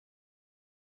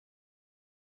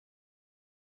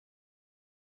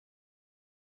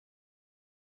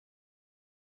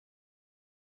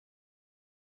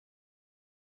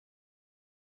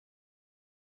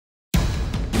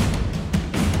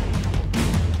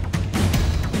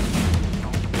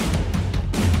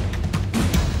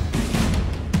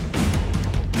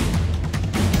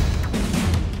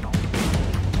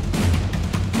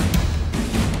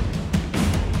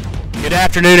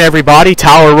Afternoon, everybody.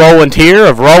 Tyler Rowland here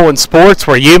of Rowland Sports,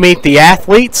 where you meet the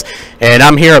athletes. And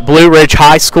I'm here at Blue Ridge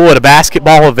High School at a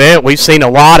basketball event. We've seen a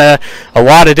lot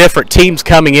of different teams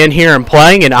coming in here and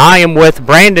playing, and I am with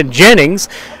Brandon Jennings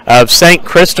of St.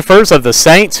 Christopher's of the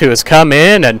Saints, who has come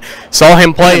in and saw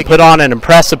him play and put on an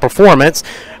impressive performance.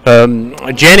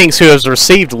 Jennings, who has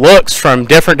received looks from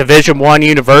different Division I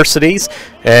universities,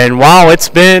 and while it's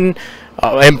been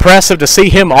impressive to see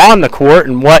him on the court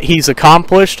and what he's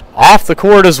accomplished off the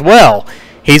court as well,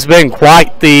 he's been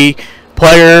quite the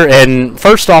player. And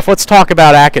first off, let's talk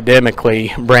about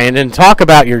academically, Brandon. Talk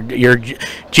about your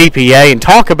GPA and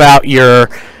talk about your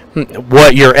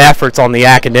efforts on the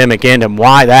academic end and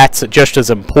why that's just as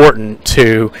important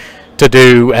to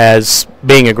do as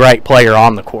being a great player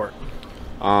on the court.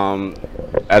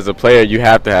 As a player, you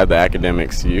have to have the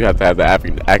academics. You have to have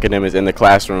the academics in the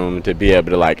classroom to be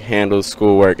able to handle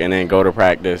schoolwork and then go to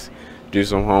practice, do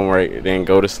some homework, then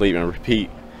go to sleep and repeat.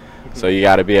 So you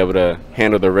got to be able to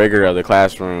handle the rigor of the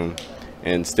classroom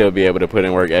and still be able to put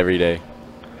in work every day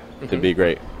to be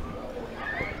great.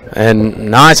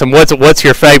 And nice. And what's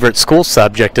your favorite school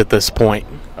subject at this point?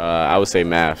 I would say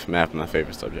math. Math is my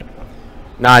favorite subject.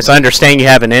 Nice. I understand you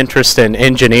have an interest in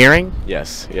engineering.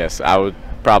 Yes. I would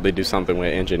probably do something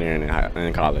with engineering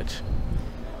in college.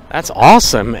 That's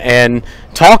awesome. And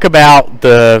talk about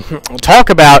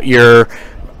your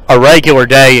a regular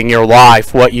day in your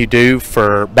life, what you do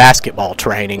for basketball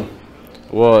training.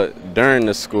 Well, during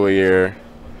the school year,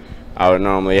 I would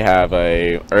normally have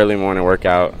a early morning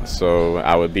workout, so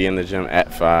I would be in the gym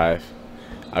at 5.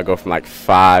 I go from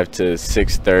 5 to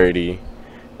 6:30,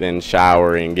 then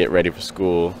shower and get ready for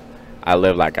school. I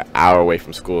live an hour away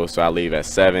from school, so I leave at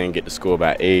 7, get to school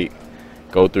by 8,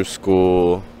 go through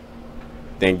school,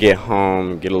 then get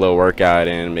home, get a little workout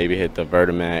in, maybe hit the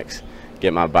Vertimax,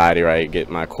 get my body right, get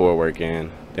my core work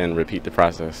in, then repeat the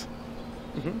process.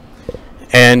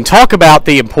 And talk about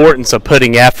the importance of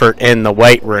putting effort in the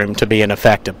weight room to be an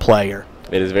effective player.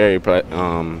 It is very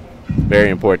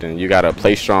important. You got to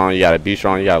play strong, you got to be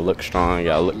strong, you got to look strong, you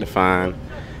got to look defined.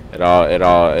 It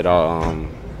all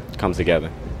comes together.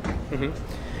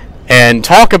 And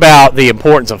talk about the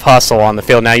importance of hustle on the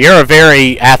field. Now, you're a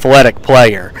very athletic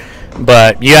player,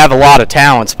 but you have a lot of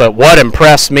talents. But what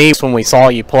impressed me when we saw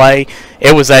you play,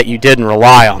 it was that you didn't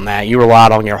rely on that. You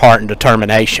relied on your heart and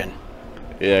determination.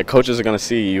 Yeah, coaches are going to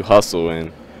see you hustle,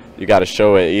 and you got to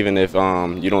show it. Even if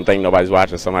you don't think nobody's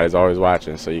watching, somebody's always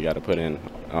watching. So you got to put in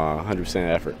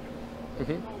 100% effort.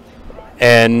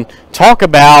 And talk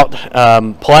about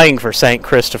playing for St.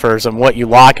 Christopher's and what you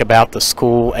like about the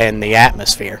school and the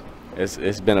atmosphere.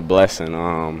 It's been a blessing.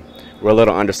 We're a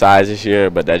little undersized this year,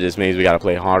 but that just means we got to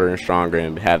play harder and stronger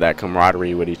and have that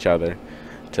camaraderie with each other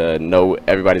to know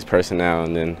everybody's personnel,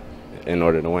 and then in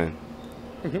order to win.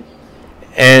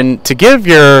 And to give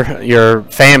your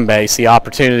fan base the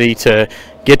opportunity to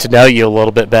get to know you a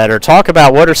little bit better, talk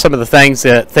about what are some of the things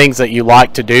that you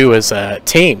like to do as a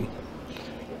team.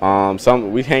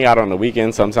 We hang out on the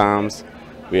weekends sometimes.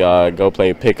 We go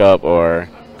play pickup or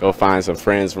go find some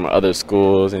friends from other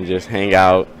schools and just hang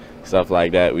out, stuff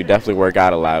like that. We definitely work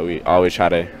out a lot. We always try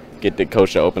to get the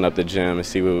coach to open up the gym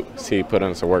and put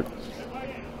on some work.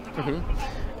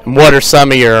 And what are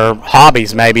some of your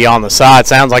hobbies maybe on the side?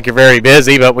 Sounds like you're very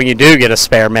busy, but when you do get a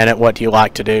spare minute, what do you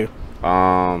like to do?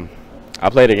 I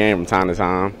play the game from time to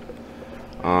time.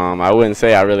 I wouldn't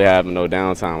say I really have no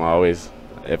downtime. I always,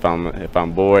 if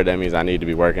I'm bored, that means I need to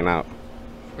be working out.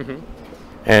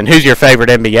 And who's your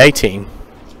favorite NBA team?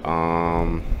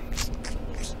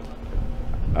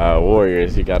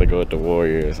 Warriors. You got to go with the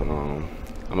Warriors.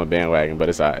 I'm a bandwagon, but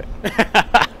it's all right.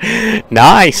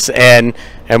 Nice. And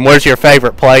where's your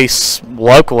favorite place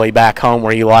locally back home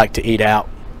where you like to eat out?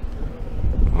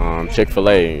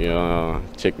 Chick-fil-A.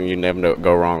 You never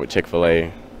go wrong with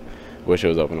Chick-fil-A. Wish it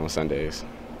was open on Sundays.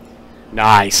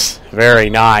 Nice. Very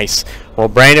nice. Well,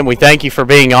 Brandon, we thank you for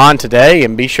being on today,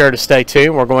 and be sure to stay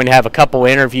tuned. We're going to have a couple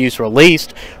interviews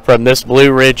released from this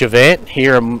Blue Ridge event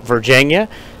here in Virginia.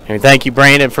 And thank you,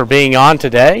 Brandon, for being on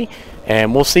today.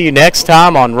 And we'll see you next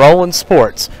time on Rowland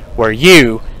Sports, where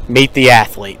you meet the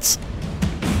athletes.